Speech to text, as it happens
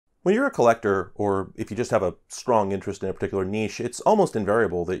When you're a collector, or if you just have a strong interest in a particular niche, it's almost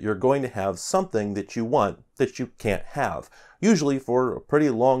invariable that you're going to have something that you want that you can't have, usually for a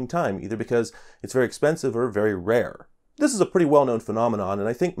pretty long time, either because it's very expensive or very rare. This is a pretty well-known phenomenon, and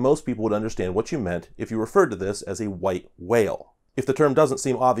I think most people would understand what you meant if you referred to this as a white whale. If the term doesn't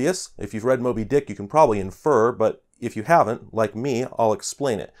seem obvious, if you've read Moby Dick, you can probably infer, but if you haven't, like me, I'll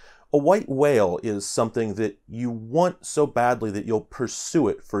explain it. A white whale is something that you want so badly that you'll pursue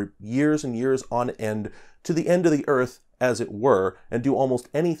it for years and years on end, to the end of the earth, as it were, and do almost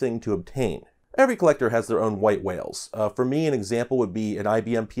anything to obtain. Every collector has their own white whales. For me, an example would be an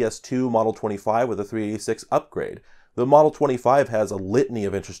IBM PS2 Model 25 with a 386 upgrade. The Model 25 has a litany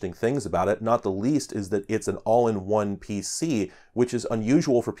of interesting things about it, not the least is that it's an all-in-one PC, which is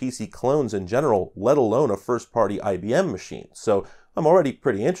unusual for PC clones in general, let alone a first-party IBM machine. So I'm already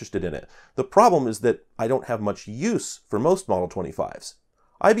pretty interested in it. The problem is that I don't have much use for most Model 25s.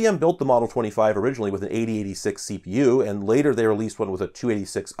 IBM built the Model 25 originally with an 8086 CPU, and later they released one with a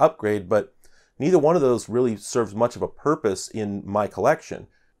 286 upgrade, but neither one of those really serves much of a purpose in my collection.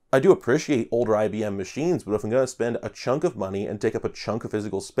 I do appreciate older IBM machines, but if I'm going to spend a chunk of money and take up a chunk of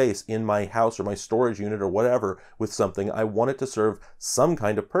physical space in my house or my storage unit or whatever with something, I want it to serve some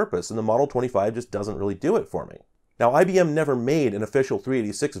kind of purpose, and the Model 25 just doesn't really do it for me. Now, IBM never made an official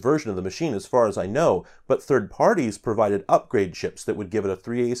 386 version of the machine as far as I know, but third parties provided upgrade chips that would give it a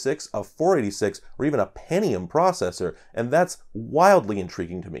 386, a 486, or even a Pentium processor, and that's wildly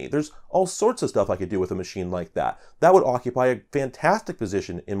intriguing to me. There's all sorts of stuff I could do with a machine like that. That would occupy a fantastic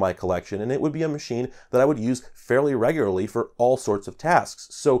position in my collection, and it would be a machine that I would use fairly regularly for all sorts of tasks.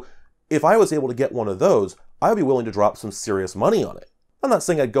 So if I was able to get one of those, I would be willing to drop some serious money on it. I'm not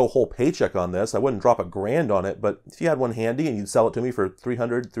saying I'd go whole paycheck on this, I wouldn't drop $1,000 on it, but if you had one handy and you'd sell it to me for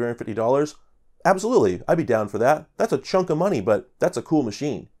 $300, $350, absolutely, I'd be down for that. That's a chunk of money, but that's a cool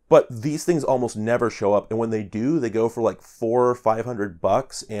machine. But these things almost never show up, and when they do, they go for like $400 or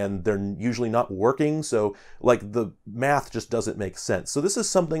 $500, and they're usually not working, so like the math just doesn't make sense. So this is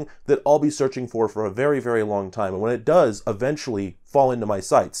something that I'll be searching for a very, very long time, and when it does eventually fall into my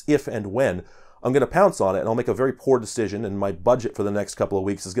sights, if and when, I'm going to pounce on it and I'll make a very poor decision, and my budget for the next couple of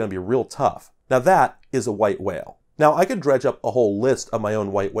weeks is going to be real tough. Now that is a white whale. Now I could dredge up a whole list of my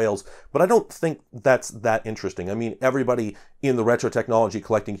own white whales, but I don't think that's that interesting. I mean, everybody in the retro technology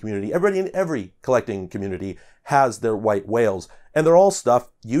collecting community, everybody in every collecting community has their white whales, and they're all stuff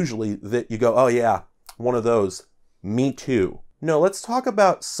usually that you go, oh yeah, one of those, me too. No, let's talk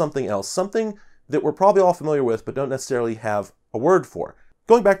about something else, something that we're probably all familiar with but don't necessarily have a word for.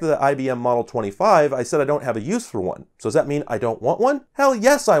 Going back to the IBM Model 25, I said I don't have a use for one. So does that mean I don't want one? Hell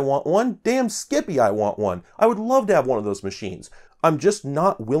yes, I want one. Damn skippy, I want one. I would love to have one of those machines. I'm just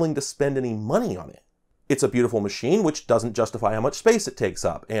not willing to spend any money on it. It's a beautiful machine, which doesn't justify how much space it takes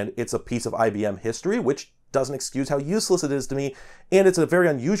up. And it's a piece of IBM history, which doesn't excuse how useless it is to me. And it's a very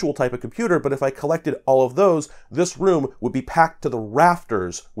unusual type of computer, but if I collected all of those, this room would be packed to the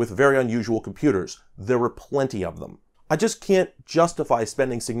rafters with very unusual computers. There were plenty of them. I just can't justify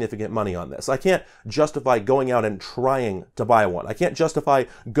spending significant money on this. I can't justify going out and trying to buy one. I can't justify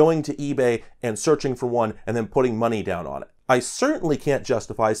going to eBay and searching for one and then putting money down on it. I certainly can't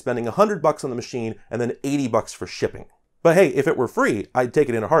justify spending $100 on the machine and then $80 for shipping. But hey, if it were free, I'd take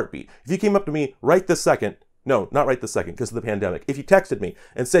it in a heartbeat. If you came up to me right this second, no, not right this second because of the pandemic. If you texted me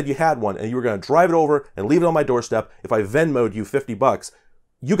and said you had one and you were going to drive it over and leave it on my doorstep, if I Venmo'd you $50,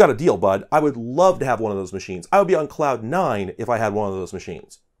 you got a deal, bud. I would love to have one of those machines. I would be on cloud 9 if I had one of those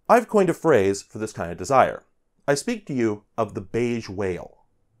machines. I've coined a phrase for this kind of desire. I speak to you of the beige whale.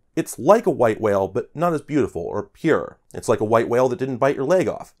 It's like a white whale, but not as beautiful or pure. It's like a white whale that didn't bite your leg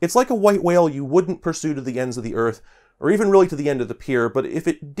off. It's like a white whale you wouldn't pursue to the ends of the earth, or even really to the end of the pier, but if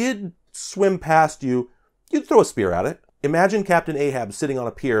it did swim past you, you'd throw a spear at it. Imagine Captain Ahab sitting on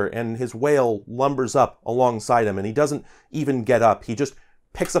a pier and his whale lumbers up alongside him and he doesn't even get up. He just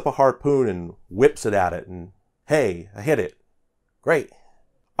picks up a harpoon and whips it at it, and hey, I hit it. Great.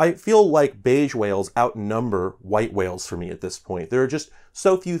 I feel like beige whales outnumber white whales for me at this point. There are just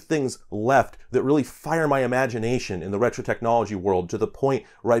so few things left that really fire my imagination in the retro technology world to the point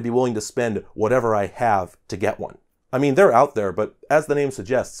where I'd be willing to spend whatever I have to get one. I mean, they're out there, but as the name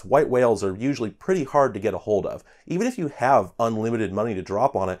suggests, white whales are usually pretty hard to get a hold of. Even if you have unlimited money to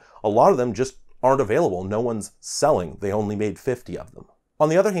drop on it, a lot of them just aren't available. No one's selling. They only made 50 of them. On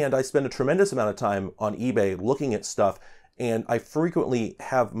the other hand, I spend a tremendous amount of time on eBay looking at stuff, and I frequently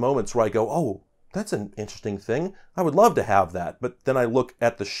have moments where I go, oh, that's an interesting thing. I would love to have that. But then I look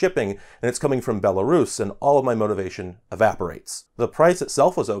at the shipping, and it's coming from Belarus, and all of my motivation evaporates. The price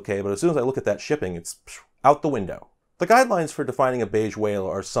itself was okay, but as soon as I look at that shipping, it's out the window. The guidelines for defining a beige whale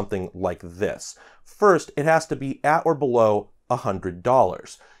are something like this. First, it has to be at or below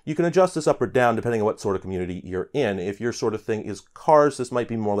 $100. You can adjust this up or down depending on what sort of community you're in. If your sort of thing is cars, this might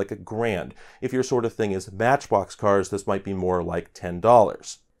be more like $1,000. If your sort of thing is Matchbox cars, this might be more like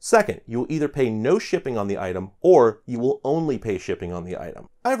 $10. Second, you will either pay no shipping on the item or you will only pay shipping on the item.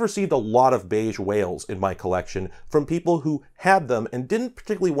 I've received a lot of beige whales in my collection from people who had them and didn't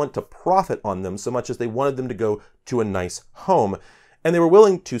particularly want to profit on them so much as they wanted them to go to a nice home. And they were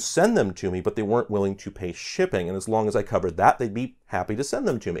willing to send them to me, but they weren't willing to pay shipping. And as long as I covered that, they'd be happy to send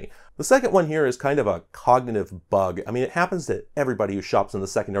them to me. The second one here is kind of a cognitive bug. I mean, it happens to everybody who shops in the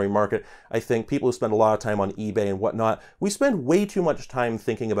secondary market. I think people who spend a lot of time on eBay and whatnot, we spend way too much time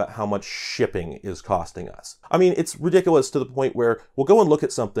thinking about how much shipping is costing us. I mean, it's ridiculous to the point where we'll go and look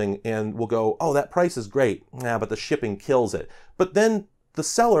at something and we'll go, oh, that price is great. Nah, but the shipping kills it. But then the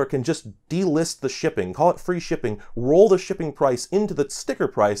seller can just delist the shipping, call it free shipping, roll the shipping price into the sticker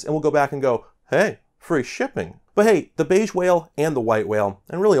price, and we'll go back and go, hey, free shipping. But hey, the beige whale and the white whale,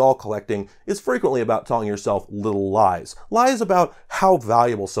 and really all collecting, is frequently about telling yourself little lies. Lies about how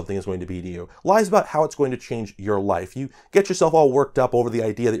valuable something is going to be to you. Lies about how it's going to change your life. You get yourself all worked up over the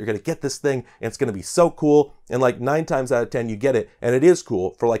idea that you're going to get this thing, and it's going to be so cool, and like 9 times out of 10 you get it, and it is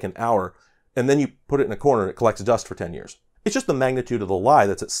cool for like an hour, and then you put it in a corner and it collects dust for 10 years. It's just the magnitude of the lie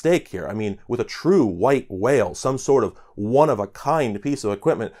that's at stake here. I mean, with a true white whale, some sort of one-of-a-kind piece of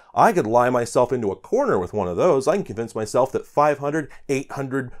equipment, I could lie myself into a corner with one of those. I can convince myself that $500,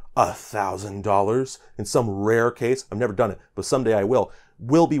 $800, $1,000 in some rare case, I've never done it, but someday I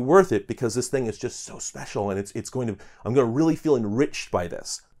will be worth it because this thing is just so special and I'm going to really feel enriched by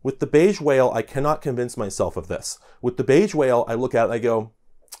this. With the beige whale, I cannot convince myself of this. With the beige whale, I look at it and I go,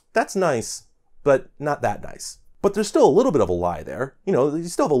 that's nice, but not that nice. But there's still a little bit of a lie there. You know, you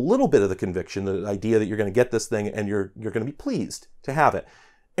still have a little bit of the conviction, the idea that you're going to get this thing and you're going to be pleased to have it.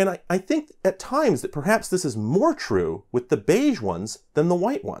 And I think at times that perhaps this is more true with the beige ones than the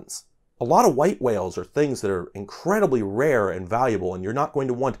white ones. A lot of white whales are things that are incredibly rare and valuable, and you're not going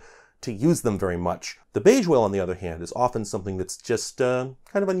to want to use them very much. The beige whale, on the other hand, is often something that's just kind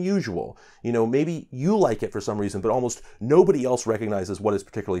of unusual. You know, maybe you like it for some reason, but almost nobody else recognizes what is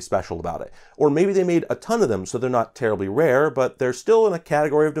particularly special about it. Or maybe they made a ton of them, so they're not terribly rare, but they're still in a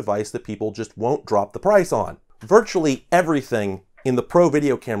category of device that people just won't drop the price on. Virtually everything in the pro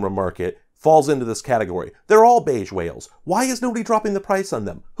video camera market falls into this category. They're all beige whales. Why is nobody dropping the price on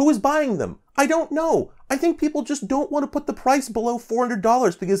them? Who is buying them? I don't know. I think people just don't want to put the price below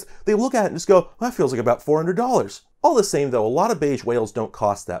 $400 because they look at it and just go, well, that feels like about $400. All the same though, a lot of beige whales don't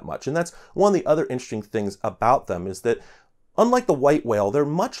cost that much. And that's one of the other interesting things about them is that unlike the white whale, they're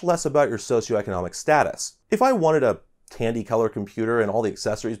much less about your socioeconomic status. If I wanted a candy color computer and all the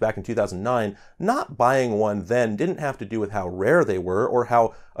accessories back in 2009, not buying one then didn't have to do with how rare they were or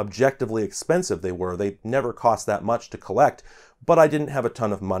how objectively expensive they were. They never cost that much to collect, but I didn't have a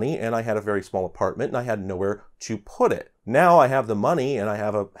ton of money and I had a very small apartment and I had nowhere to put it. Now I have the money and I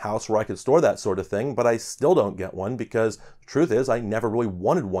have a house where I could store that sort of thing, but I still don't get one because the truth is I never really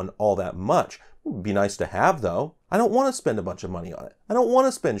wanted one all that much. It'd be nice to have though. I don't want to spend a bunch of money on it. I don't want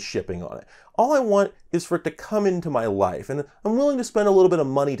to spend shipping on it. All I want is for it to come into my life, and I'm willing to spend a little bit of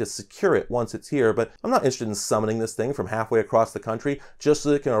money to secure it once it's here, but I'm not interested in summoning this thing from halfway across the country just so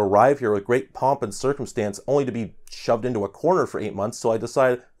that it can arrive here with great pomp and circumstance only to be shoved into a corner for 8 months, so I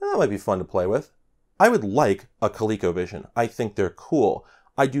decided that might be fun to play with. I would like a ColecoVision. I think they're cool.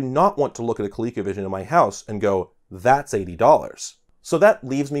 I do not want to look at a ColecoVision in my house and go, that's $80. So that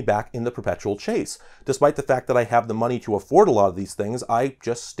leaves me back in the perpetual chase. Despite the fact that I have the money to afford a lot of these things, I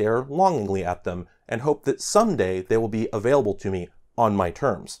just stare longingly at them and hope that someday they will be available to me on my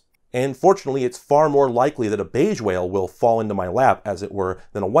terms. And fortunately, it's far more likely that a beige whale will fall into my lap, as it were,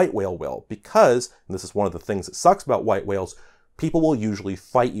 than a white whale will, because, and this is one of the things that sucks about white whales, people will usually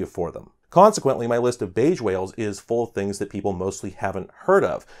fight you for them. Consequently, my list of beige whales is full of things that people mostly haven't heard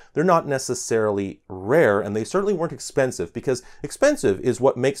of. They're not necessarily rare, and they certainly weren't expensive, because expensive is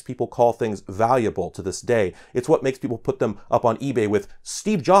what makes people call things valuable to this day. It's what makes people put them up on eBay with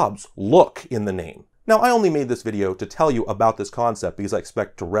Steve Jobs, look, in the name. Now, I only made this video to tell you about this concept because I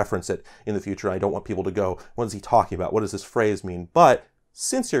expect to reference it in the future. I don't want people to go, what is he talking about? What does this phrase mean? But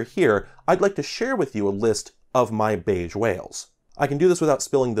since you're here, I'd like to share with you a list of my beige whales. I can do this without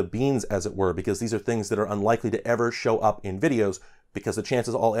spilling the beans, as it were, because these are things that are unlikely to ever show up in videos because the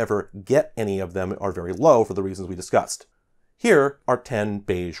chances I'll ever get any of them are very low for the reasons we discussed. Here are 10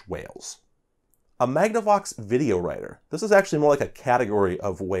 beige whales. A Magnavox video writer. This is actually more like a category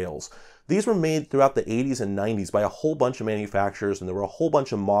of whales. These were made throughout the 80s and 90s by a whole bunch of manufacturers, and there were a whole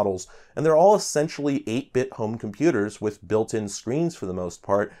bunch of models, and they're all essentially 8-bit home computers with built-in screens for the most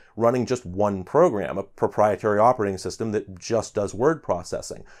part, running just one program, a proprietary operating system that just does word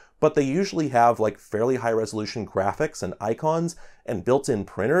processing. But they usually have like fairly high-resolution graphics and icons and built-in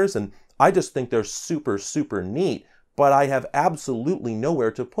printers, and I just think they're super, super neat. But I have absolutely nowhere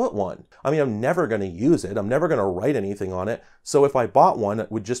to put one. I mean, I'm never going to use it. I'm never going to write anything on it. So if I bought one,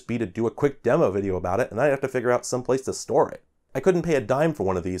 it would just be to do a quick demo video about it, and I'd have to figure out some place to store it. I couldn't pay a dime for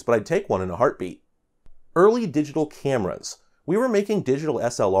one of these, but I'd take one in a heartbeat. Early digital cameras. We were making digital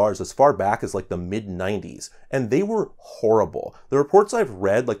SLRs as far back as like the mid-90s, and they were horrible. The reports I've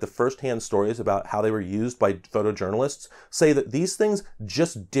read, like the first-hand stories about how they were used by photojournalists, say that these things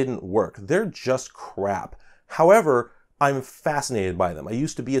just didn't work. They're just crap. However, I'm fascinated by them. I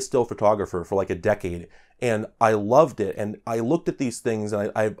used to be a still photographer for like a decade, and I loved it. And I looked at these things, and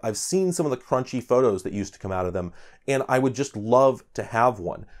I've seen some of the crunchy photos that used to come out of them, and I would just love to have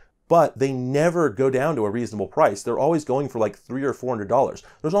one. But they never go down to a reasonable price. They're always going for like $300 or $400.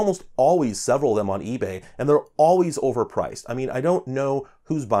 There's almost always several of them on eBay, and they're always overpriced. I mean, I don't know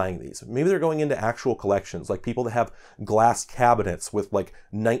who's buying these. Maybe they're going into actual collections, like people that have glass cabinets with like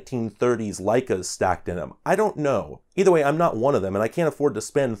 1930s Leicas stacked in them. I don't know. Either way, I'm not one of them, and I can't afford to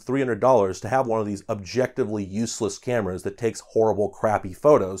spend $300 to have one of these objectively useless cameras that takes horrible, crappy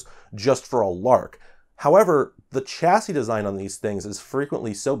photos just for a lark. However, the chassis design on these things is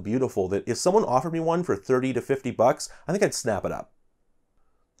frequently so beautiful that if someone offered me one for 30 to 50 bucks, I think I'd snap it up.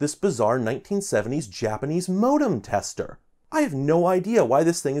 This bizarre 1970s Japanese modem tester. I have no idea why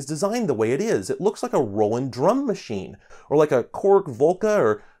this thing is designed the way it is. It looks like a Roland drum machine, or like a Korg Volca,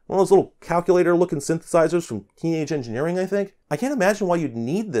 or one of those little calculator-looking synthesizers from Teenage Engineering, I think. I can't imagine why you'd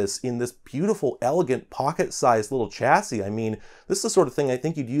need this in this beautiful, elegant, pocket-sized little chassis. I mean, this is the sort of thing I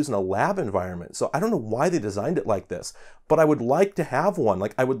think you'd use in a lab environment, so I don't know why they designed it like this, but I would like to have one.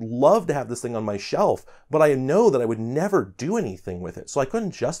 Like, I would love to have this thing on my shelf, but I know that I would never do anything with it, so I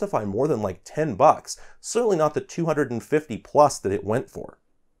couldn't justify more than like 10 bucks. Certainly not the 250 plus that it went for.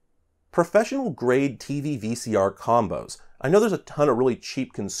 Professional-grade TV VCR combos. I know there's a ton of really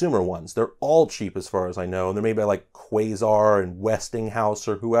cheap consumer ones. They're all cheap as far as I know, and they're made by like Quasar and Westinghouse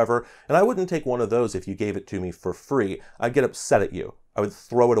or whoever, and I wouldn't take one of those if you gave it to me for free. I'd get upset at you. I would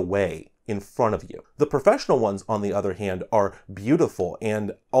throw it away in front of you. The professional ones, on the other hand, are beautiful,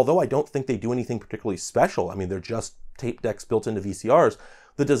 and although I don't think they do anything particularly special, I mean, they're just tape decks built into VCRs,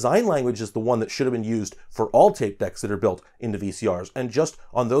 the design language is the one that should have been used for all tape decks that are built into VCRs, and just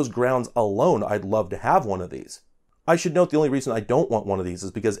on those grounds alone, I'd love to have one of these. I should note the only reason I don't want one of these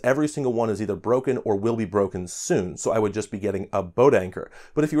is because every single one is either broken or will be broken soon, so I would just be getting a boat anchor.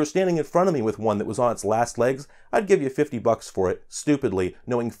 But if you were standing in front of me with one that was on its last legs, I'd give you 50 bucks for it, stupidly,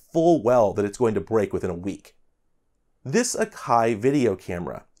 knowing full well that it's going to break within a week. This Akai video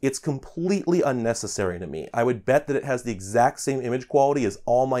camera. It's completely unnecessary to me. I would bet that it has the exact same image quality as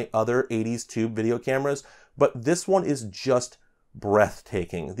all my other 80s tube video cameras, but this one is just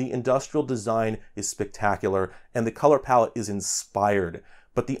breathtaking. The industrial design is spectacular, and the color palette is inspired,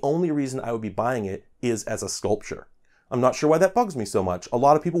 but the only reason I would be buying it is as a sculpture. I'm not sure why that bugs me so much. A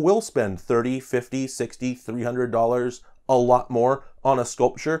lot of people will spend $30, $50, $60, $300, a lot more on a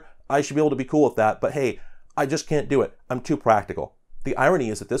sculpture. I should be able to be cool with that, but hey, I just can't do it. I'm too practical. The irony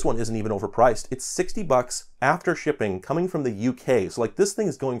is that this one isn't even overpriced. It's 60 bucks after shipping, coming from the UK, so like this thing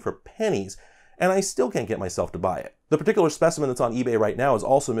is going for pennies, and I still can't get myself to buy it. The particular specimen that's on eBay right now is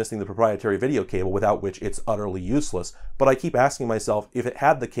also missing the proprietary video cable, without which it's utterly useless, but I keep asking myself, if it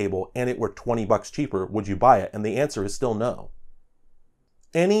had the cable and it were 20 bucks cheaper, would you buy it? And the answer is still no.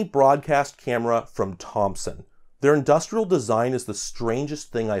 Any broadcast camera from Thompson. Their industrial design is the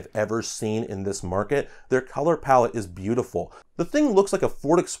strangest thing I've ever seen in this market. Their color palette is beautiful. The thing looks like a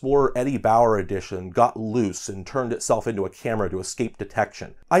Ford Explorer Eddie Bauer edition got loose and turned itself into a camera to escape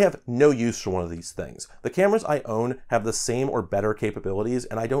detection. I have no use for one of these things. The cameras I own have the same or better capabilities,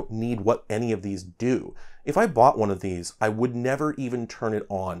 and I don't need what any of these do. If I bought one of these, I would never even turn it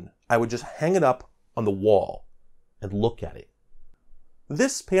on. I would just hang it up on the wall and look at it.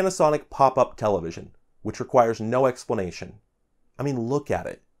 This Panasonic pop-up television, which requires no explanation. I mean, look at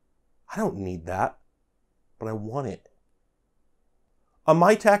it. I don't need that, but I want it. A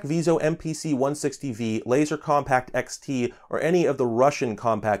Mytac Viso MPC 160V, Laser Compact XT, or any of the Russian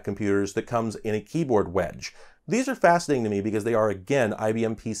compact computers that comes in a keyboard wedge. These are fascinating to me because they are, again,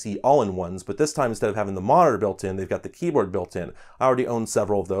 IBM PC all-in-ones, but this time instead of having the monitor built in, they've got the keyboard built in. I already own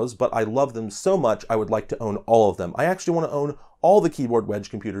several of those, but I love them so much I would like to own all of them. I actually want to own all the keyboard wedge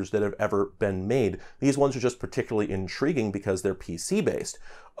computers that have ever been made. These ones are just particularly intriguing because they're PC-based.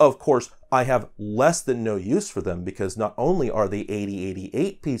 Of course, I have less than no use for them because not only are they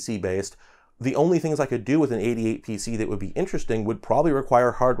 8088 PC-based, the only things I could do with an 88 PC that would be interesting would probably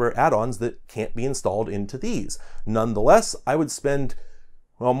require hardware add-ons that can't be installed into these. Nonetheless, I would spend,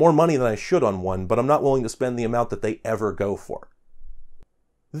 well, more money than I should on one, but I'm not willing to spend the amount that they ever go for.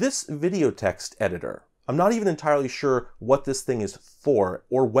 This video text editor, I'm not even entirely sure what this thing is for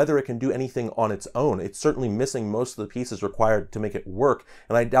or whether it can do anything on its own. It's certainly missing most of the pieces required to make it work,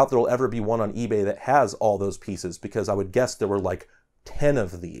 and I doubt there'll ever be one on eBay that has all those pieces because I would guess there were like 10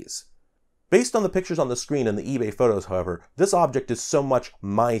 of these. Based on the pictures on the screen and the eBay photos, however, this object is so much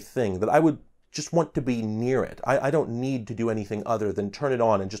my thing that I would just want to be near it. I don't need to do anything other than turn it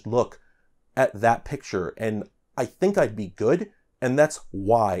on and just look at that picture, and I think I'd be good, and that's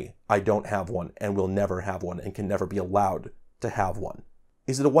why I don't have one and will never have one and can never be allowed to have one.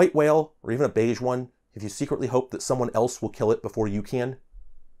 Is it a white whale or even a beige one if you secretly hope that someone else will kill it before you can?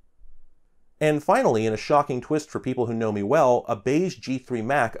 And finally, in a shocking twist for people who know me well, a beige G3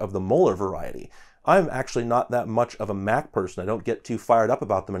 Mac of the molar variety. I'm actually not that much of a Mac person. I don't get too fired up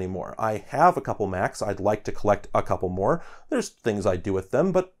about them anymore. I have a couple Macs. I'd like to collect a couple more. There's things I do with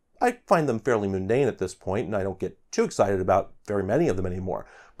them, but I find them fairly mundane at this point, and I don't get too excited about very many of them anymore.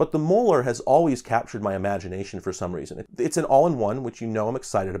 But the molar has always captured my imagination for some reason. It's an all-in-one, which you know I'm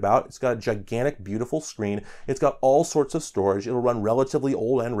excited about. It's got a gigantic, beautiful screen. It's got all sorts of storage. It'll run relatively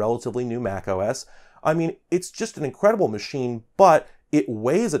old and relatively new Mac OS. I mean, it's just an incredible machine, but it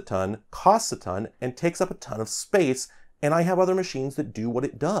weighs a ton, costs a ton, and takes up a ton of space, and I have other machines that do what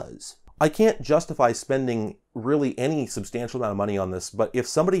it does. I can't justify spending really any substantial amount of money on this, but if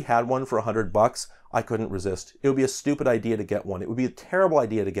somebody had one for $100, I couldn't resist. It would be a stupid idea to get one. It would be a terrible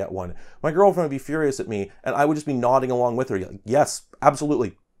idea to get one. My girlfriend would be furious at me, and I would just be nodding along with her. Like, yes,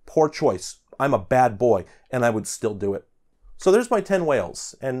 absolutely, poor choice. I'm a bad boy, and I would still do it. So there's my 10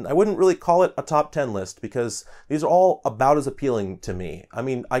 whales, and I wouldn't really call it a top 10 list because these are all about as appealing to me. I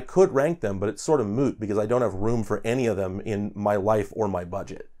mean, I could rank them, but it's sort of moot because I don't have room for any of them in my life or my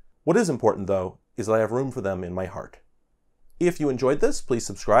budget. What is important, though, is that I have room for them in my heart. If you enjoyed this, please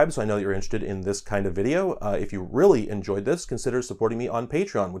subscribe so I know that you're interested in this kind of video. If you really enjoyed this, consider supporting me on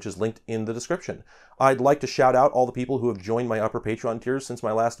Patreon, which is linked in the description. I'd like to shout out all the people who have joined my upper Patreon tiers since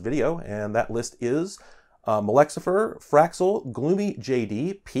my last video, and that list is Malexifer, Fraxel, Gloomy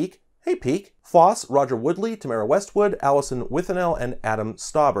JD, Peak, Hey Peak, Foss, Roger Woodley, Tamara Westwood, Allison Withenell, and Adam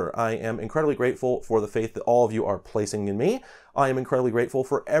Stauber. I am incredibly grateful for the faith that all of you are placing in me. I am incredibly grateful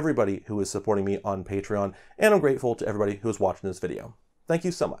for everybody who is supporting me on Patreon, and I'm grateful to everybody who is watching this video. Thank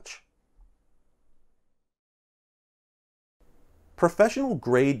you so much. Professional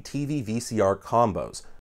grade TV VCR combos.